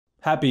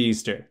Happy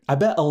Easter. I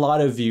bet a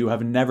lot of you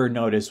have never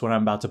noticed what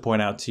I'm about to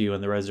point out to you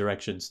in the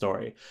resurrection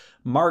story.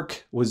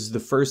 Mark was the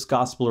first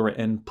gospel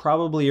written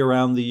probably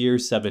around the year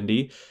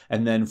 70,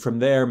 and then from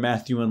there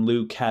Matthew and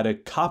Luke had a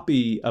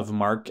copy of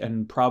Mark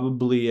and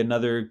probably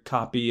another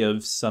copy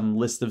of some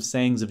list of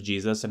sayings of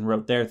Jesus and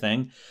wrote their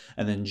thing,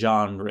 and then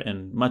John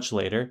written much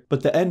later.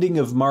 But the ending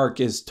of Mark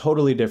is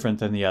totally different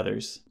than the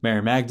others.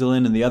 Mary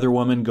Magdalene and the other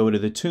woman go to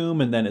the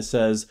tomb, and then it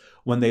says,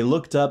 when they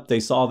looked up, they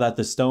saw that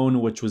the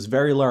stone, which was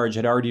very large,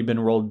 had already been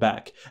rolled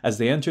back. As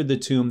they entered the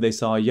tomb, they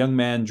saw a young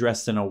man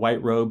dressed in a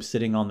white robe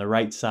sitting on the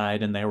right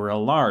side, and they were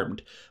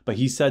alarmed. But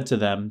he said to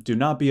them, "Do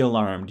not be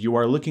alarmed. You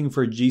are looking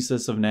for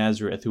Jesus of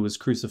Nazareth, who was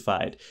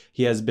crucified.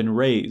 He has been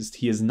raised.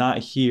 He is not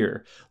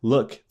here.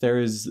 Look, there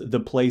is the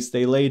place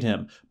they laid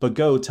him. But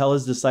go, tell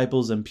his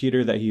disciples and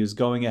Peter that he is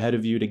going ahead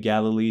of you to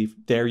Galilee.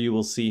 There you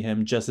will see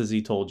him, just as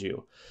he told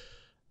you."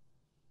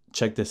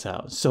 Check this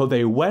out. So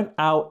they went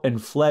out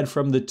and fled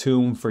from the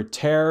tomb, for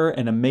terror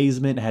and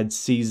amazement had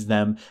seized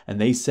them, and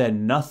they said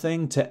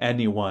nothing to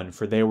anyone,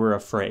 for they were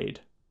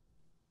afraid.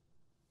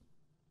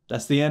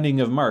 That's the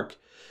ending of Mark.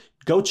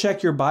 Go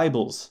check your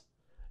Bibles.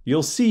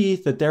 You'll see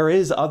that there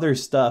is other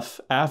stuff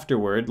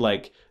afterward,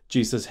 like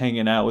Jesus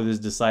hanging out with his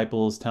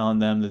disciples, telling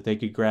them that they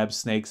could grab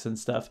snakes and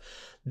stuff.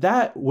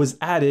 That was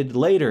added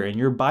later, and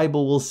your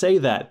Bible will say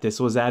that this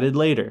was added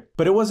later.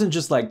 But it wasn't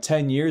just like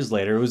 10 years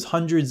later, it was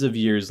hundreds of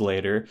years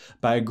later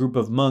by a group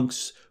of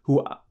monks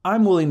who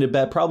I'm willing to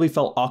bet probably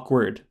felt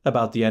awkward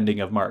about the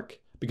ending of Mark.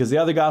 Because the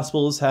other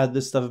Gospels had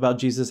this stuff about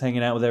Jesus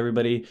hanging out with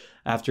everybody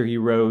after he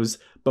rose,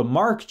 but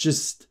Mark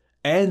just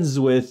ends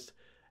with,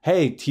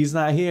 hey, he's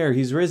not here,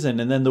 he's risen.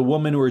 And then the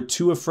women were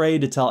too afraid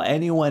to tell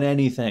anyone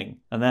anything,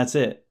 and that's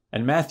it.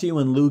 And Matthew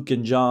and Luke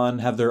and John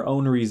have their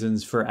own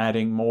reasons for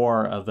adding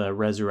more of a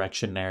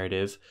resurrection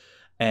narrative,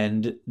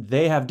 and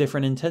they have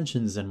different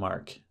intentions than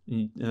Mark.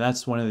 And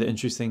that's one of the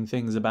interesting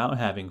things about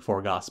having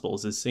four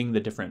Gospels, is seeing the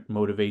different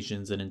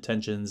motivations and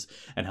intentions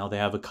and how they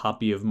have a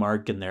copy of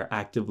Mark and they're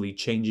actively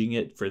changing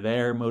it for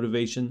their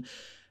motivation.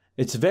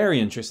 It's very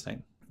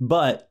interesting,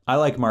 but I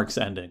like Mark's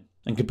ending.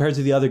 And compared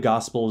to the other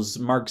Gospels,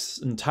 Mark's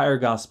entire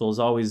Gospel is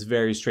always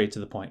very straight to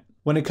the point.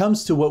 When it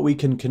comes to what we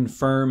can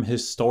confirm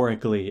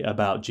historically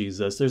about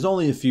Jesus, there's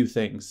only a few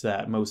things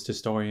that most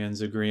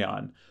historians agree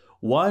on.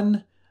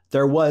 One,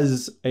 there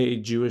was a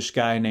Jewish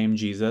guy named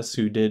Jesus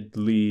who did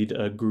lead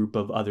a group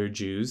of other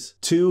Jews.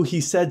 Two,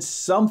 he said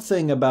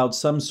something about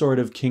some sort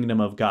of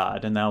kingdom of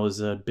God, and that was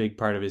a big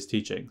part of his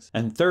teachings.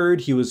 And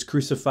third, he was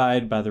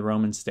crucified by the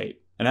Roman state.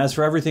 And as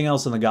for everything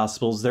else in the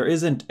Gospels, there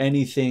isn't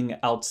anything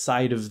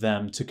outside of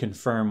them to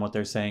confirm what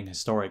they're saying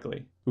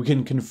historically. We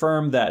can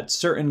confirm that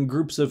certain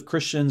groups of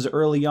Christians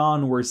early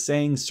on were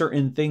saying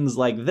certain things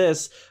like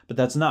this, but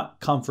that's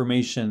not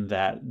confirmation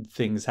that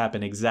things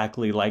happen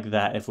exactly like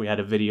that if we had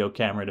a video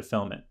camera to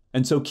film it.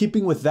 And so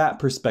keeping with that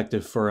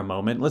perspective for a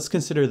moment, let's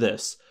consider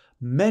this.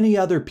 Many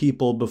other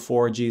people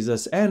before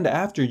Jesus and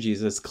after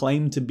Jesus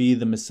claimed to be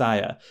the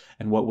Messiah.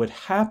 And what would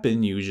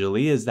happen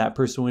usually is that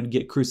person would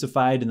get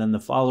crucified, and then the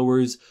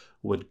followers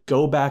would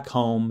go back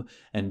home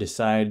and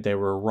decide they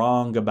were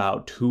wrong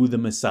about who the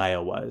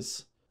Messiah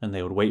was. And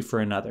they would wait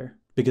for another.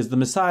 Because the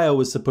Messiah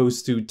was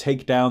supposed to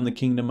take down the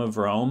kingdom of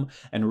Rome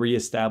and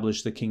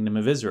reestablish the kingdom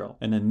of Israel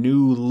in a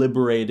new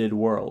liberated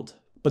world.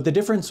 But the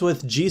difference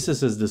with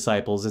Jesus'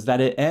 disciples is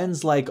that it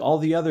ends like all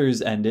the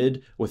others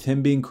ended, with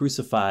him being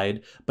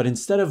crucified, but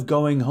instead of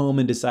going home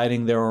and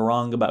deciding they were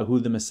wrong about who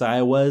the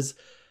Messiah was,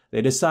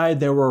 they decide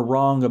they were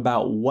wrong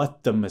about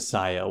what the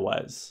Messiah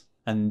was.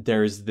 And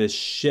there's this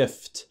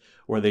shift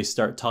where they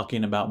start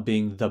talking about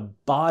being the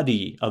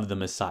body of the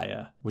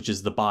Messiah, which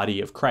is the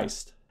body of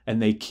Christ.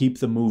 And they keep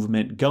the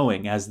movement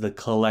going as the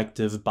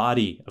collective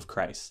body of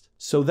Christ.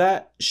 So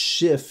that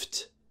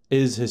shift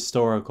is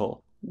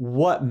historical.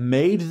 What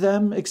made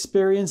them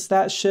experience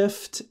that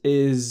shift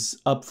is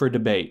up for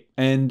debate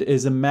and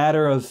is a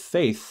matter of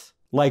faith.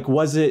 Like,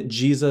 was it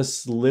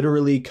Jesus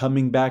literally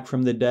coming back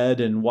from the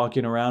dead and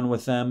walking around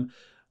with them?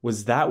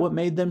 Was that what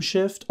made them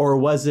shift? Or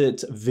was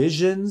it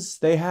visions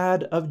they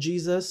had of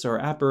Jesus or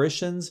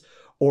apparitions?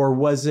 Or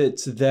was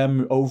it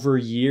them over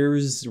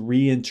years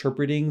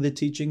reinterpreting the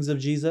teachings of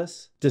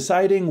Jesus?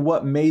 Deciding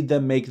what made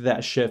them make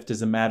that shift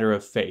is a matter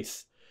of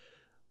faith.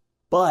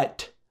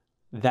 But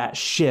that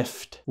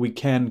shift we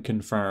can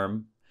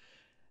confirm.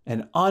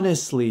 And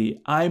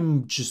honestly,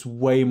 I'm just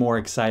way more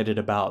excited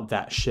about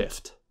that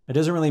shift. It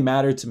doesn't really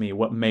matter to me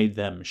what made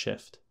them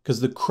shift. Because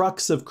the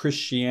crux of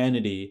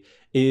Christianity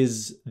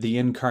is the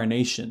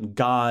incarnation,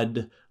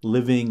 God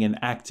living and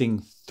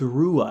acting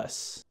through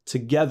us.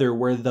 Together,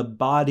 we're the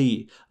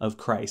body of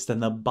Christ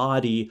and the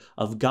body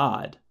of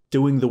God,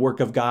 doing the work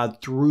of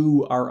God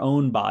through our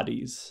own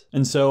bodies.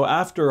 And so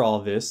after all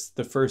this,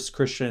 the first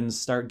Christians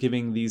start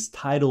giving these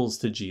titles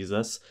to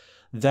Jesus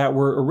that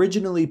were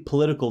originally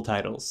political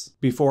titles.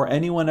 Before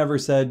anyone ever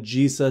said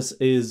Jesus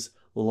is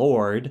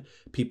Lord,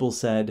 people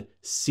said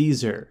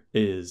Caesar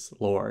is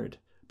Lord.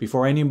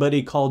 Before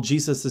anybody called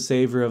Jesus the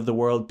savior of the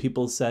world,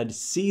 people said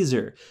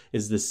Caesar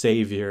is the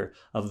savior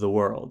of the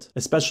world.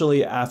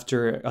 Especially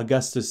after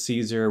Augustus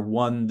Caesar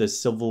won the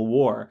Civil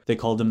War. They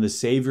called him the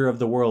savior of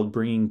the world,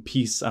 bringing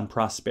peace and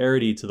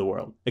prosperity to the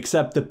world.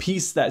 Except the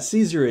peace that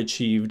Caesar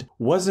achieved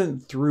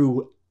wasn't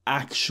through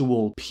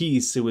actual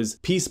peace. It was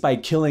peace by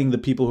killing the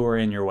people who are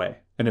in your way.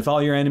 And if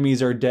all your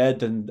enemies are dead,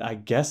 then I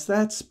guess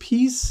that's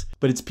peace.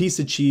 But it's peace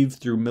achieved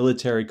through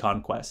military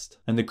conquest.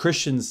 And the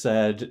Christians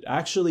said,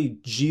 actually,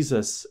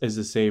 Jesus is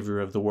the savior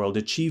of the world,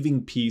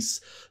 achieving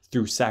peace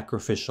through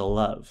sacrificial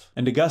love.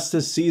 And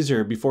Augustus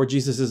Caesar, before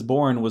Jesus is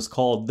born, was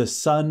called the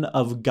Son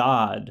of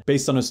God,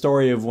 based on a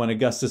story of when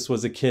Augustus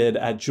was a kid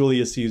at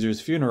Julius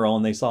Caesar's funeral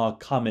and they saw a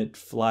comet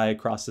fly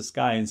across the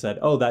sky and said,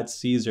 oh, that's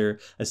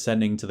Caesar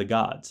ascending to the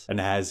gods. And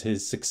as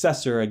his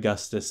successor,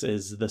 Augustus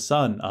is the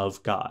Son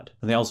of God.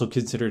 And they also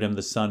considered him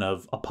the son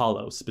of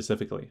Apollo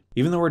specifically.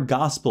 Even the word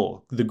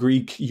gospel, the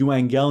Greek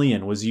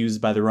euangelion, was used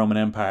by the Roman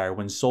Empire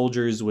when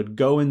soldiers would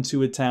go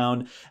into a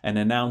town and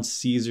announce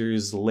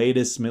Caesar's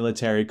latest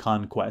military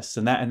conquests,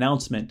 and that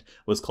announcement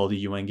was called a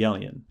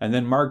euangelion. And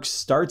then Mark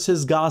starts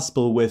his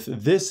gospel with,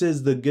 this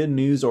is the good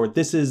news, or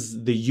this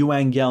is the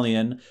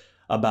euangelion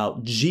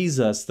about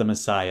Jesus the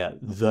Messiah,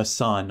 the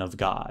Son of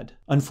God.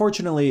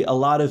 Unfortunately, a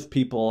lot of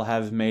people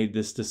have made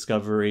this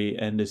discovery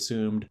and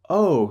assumed,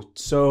 oh,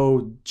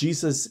 so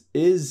Jesus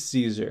is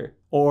Caesar.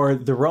 Or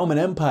the Roman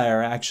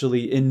Empire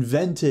actually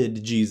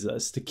invented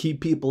Jesus to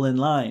keep people in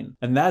line.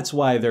 And that's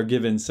why they're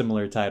given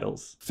similar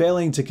titles.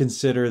 Failing to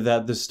consider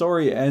that the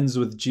story ends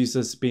with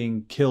Jesus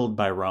being killed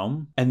by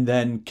Rome and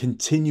then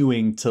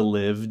continuing to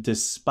live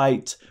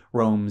despite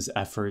Rome's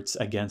efforts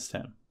against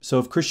him. So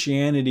if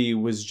Christianity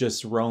was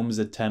just Rome's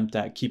attempt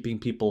at keeping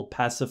people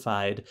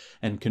pacified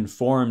and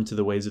conformed to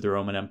the ways of the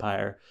Roman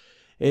Empire,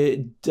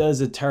 it does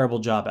a terrible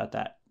job at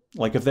that.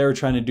 Like if they were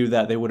trying to do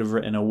that, they would have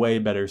written a way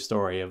better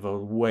story of a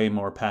way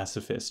more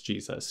pacifist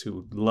Jesus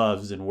who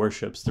loves and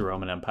worships the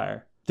Roman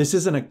Empire. This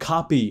isn't a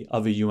copy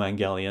of a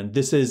euangelion.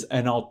 This is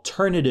an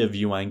alternative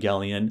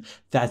euangelion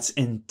that's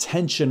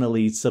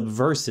intentionally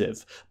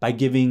subversive by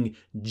giving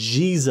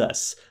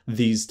Jesus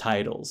these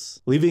titles,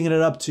 leaving it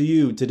up to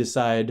you to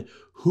decide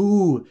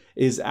who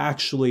is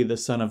actually the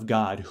Son of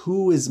God,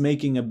 who is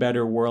making a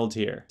better world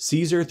here,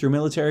 Caesar through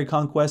military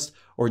conquest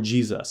or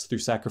Jesus through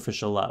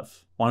sacrificial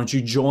love. Why don't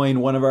you join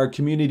one of our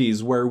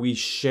communities where we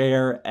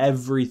share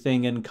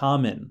everything in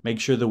common? Make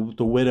sure the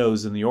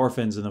widows and the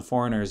orphans and the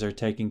foreigners are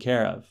taken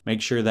care of.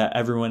 Make sure that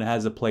everyone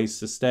has a place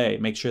to stay.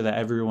 Make sure that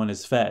everyone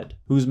is fed.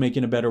 Who's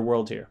making a better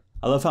world here?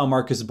 I love how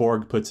Marcus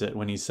Borg puts it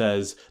when he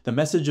says, the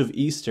message of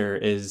Easter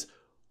is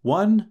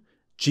 1,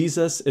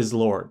 Jesus is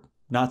Lord,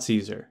 not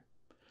Caesar.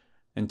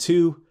 And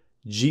 2,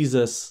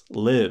 Jesus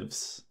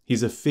lives.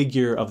 He's a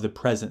figure of the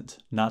present,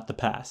 not the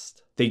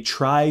past. They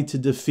tried to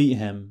defeat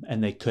him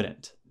and they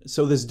couldn't.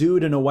 So this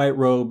dude in a white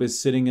robe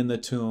is sitting in the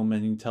tomb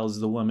and he tells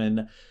the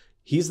woman,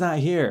 he's not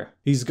here.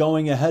 He's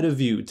going ahead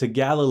of you to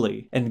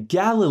Galilee. And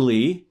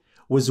Galilee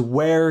was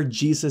where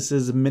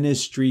Jesus's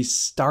ministry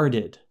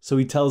started. So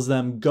he tells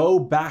them, go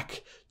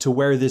back to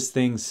where this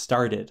thing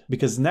started.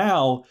 Because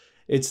now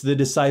it's the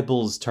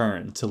disciples'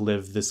 turn to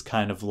live this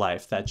kind of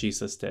life that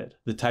Jesus did.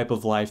 The type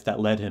of life that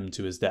led him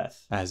to his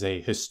death as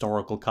a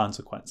historical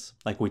consequence.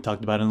 Like we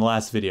talked about in the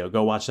last video.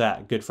 Go watch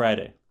that, Good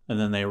Friday. And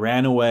then they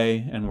ran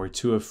away and were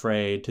too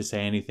afraid to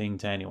say anything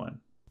to anyone.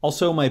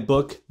 Also, my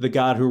book, The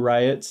God Who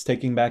Riots,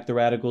 Taking Back the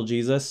Radical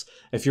Jesus.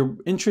 If you're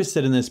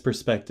interested in this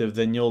perspective,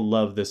 then you'll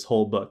love this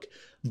whole book.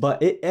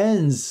 But it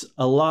ends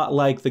a lot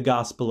like the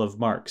Gospel of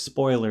Mark.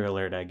 Spoiler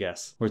alert, I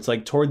guess. Where it's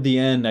like toward the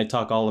end, I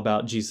talk all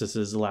about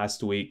Jesus's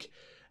last week.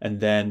 And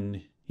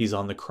then he's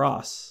on the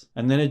cross.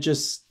 And then it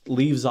just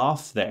leaves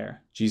off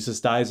there. Jesus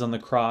dies on the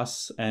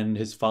cross and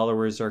his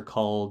followers are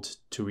called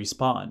to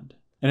respond.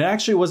 And it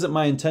actually wasn't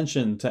my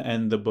intention to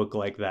end the book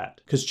like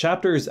that, because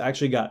chapters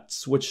actually got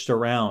switched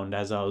around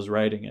as I was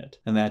writing it.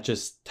 And that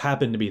just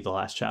happened to be the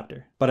last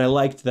chapter. But I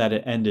liked that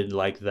it ended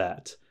like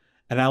that.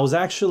 And I was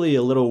actually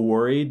a little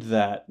worried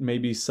that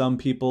maybe some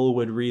people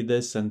would read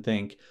this and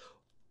think,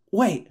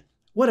 wait,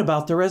 what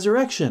about the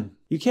resurrection?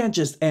 You can't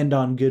just end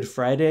on Good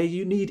Friday,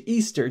 you need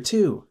Easter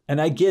too. And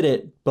I get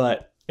it,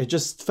 but it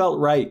just felt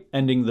right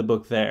ending the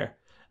book there.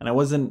 And I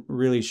wasn't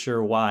really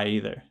sure why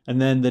either. And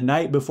then the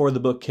night before the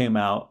book came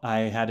out,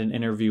 I had an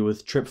interview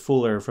with Trip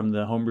Fuller from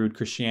the Homebrewed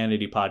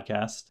Christianity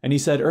podcast. And he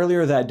said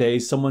earlier that day,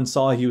 someone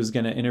saw he was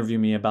going to interview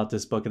me about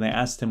this book and they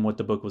asked him what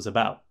the book was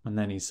about. And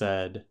then he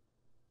said,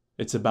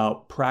 it's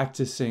about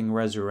practicing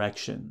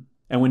resurrection.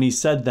 And when he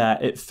said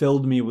that, it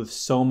filled me with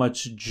so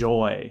much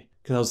joy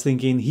because I was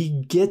thinking,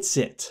 he gets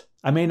it.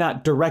 I may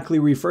not directly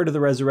refer to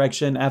the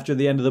resurrection after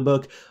the end of the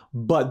book,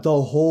 but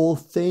the whole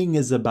thing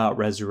is about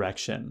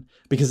resurrection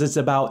because it's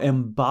about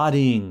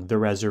embodying the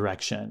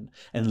resurrection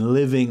and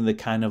living the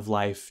kind of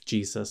life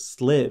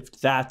Jesus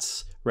lived.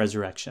 That's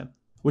resurrection,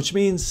 which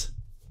means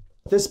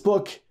this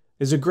book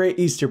is a great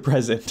Easter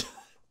present.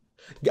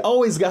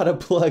 Always gotta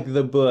plug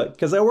the book,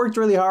 because I worked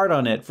really hard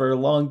on it for a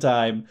long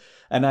time.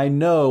 And I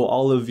know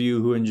all of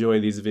you who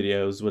enjoy these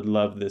videos would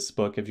love this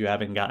book if you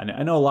haven't gotten it.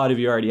 I know a lot of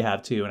you already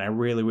have too, and I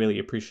really, really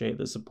appreciate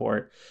the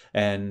support.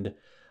 And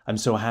I'm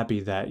so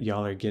happy that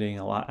y'all are getting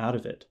a lot out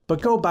of it.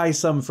 But go buy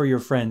some for your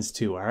friends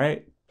too, all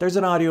right? There's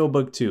an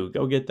audiobook too.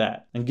 Go get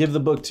that. And give the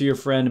book to your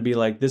friend and be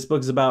like, this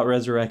book's about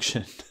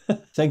resurrection.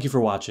 Thank you for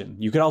watching.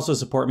 You can also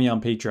support me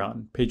on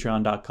Patreon,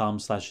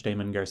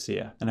 patreon.com/Damon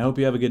Garcia. And I hope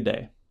you have a good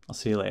day. I'll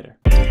see you later.